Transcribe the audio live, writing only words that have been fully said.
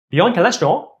Beyond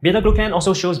cholesterol, beta-glucan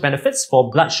also shows benefits for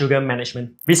blood sugar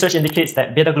management. Research indicates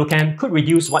that beta-glucan could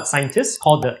reduce what scientists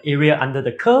call the area under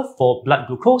the curve for blood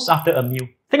glucose after a meal.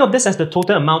 Think of this as the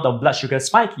total amount of blood sugar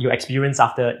spike you experience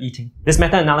after eating. This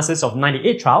meta-analysis of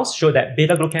 98 trials showed that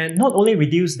beta-glucan not only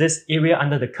reduced this area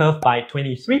under the curve by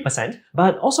 23%,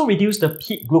 but also reduced the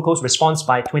peak glucose response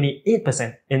by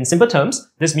 28%. In simple terms,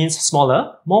 this means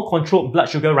smaller, more controlled blood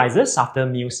sugar rises after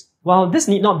meals. While this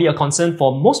need not be a concern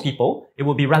for most people, it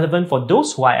will be relevant for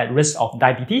those who are at risk of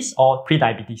diabetes or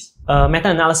prediabetes. A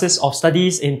meta-analysis of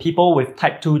studies in people with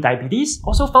type 2 diabetes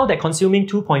also found that consuming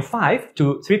 2.5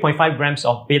 to 3.5 grams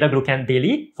of beta-glucan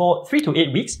daily for 3 to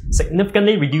 8 weeks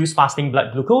significantly reduced fasting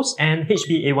blood glucose and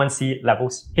HbA1c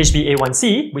levels.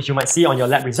 HbA1c, which you might see on your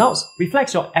lab results,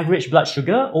 reflects your average blood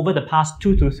sugar over the past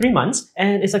 2 to 3 months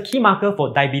and is a key marker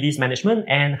for diabetes management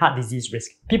and heart disease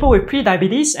risk. People with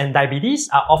prediabetes and diabetes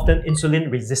are often insulin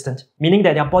resistant, meaning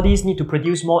that their bodies need to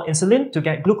produce more insulin to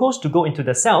get glucose to go into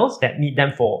the cells that need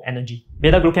them for energy.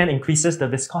 Beta-glucan increases the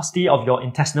viscosity of your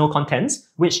intestinal contents,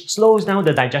 which slows down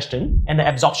the digestion and the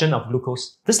absorption of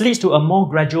glucose. This leads to a more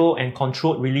gradual and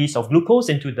controlled release of glucose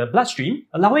into the bloodstream,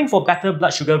 allowing for better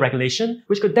blood sugar regulation,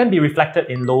 which could then be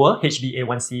reflected in lower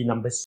HbA1c numbers.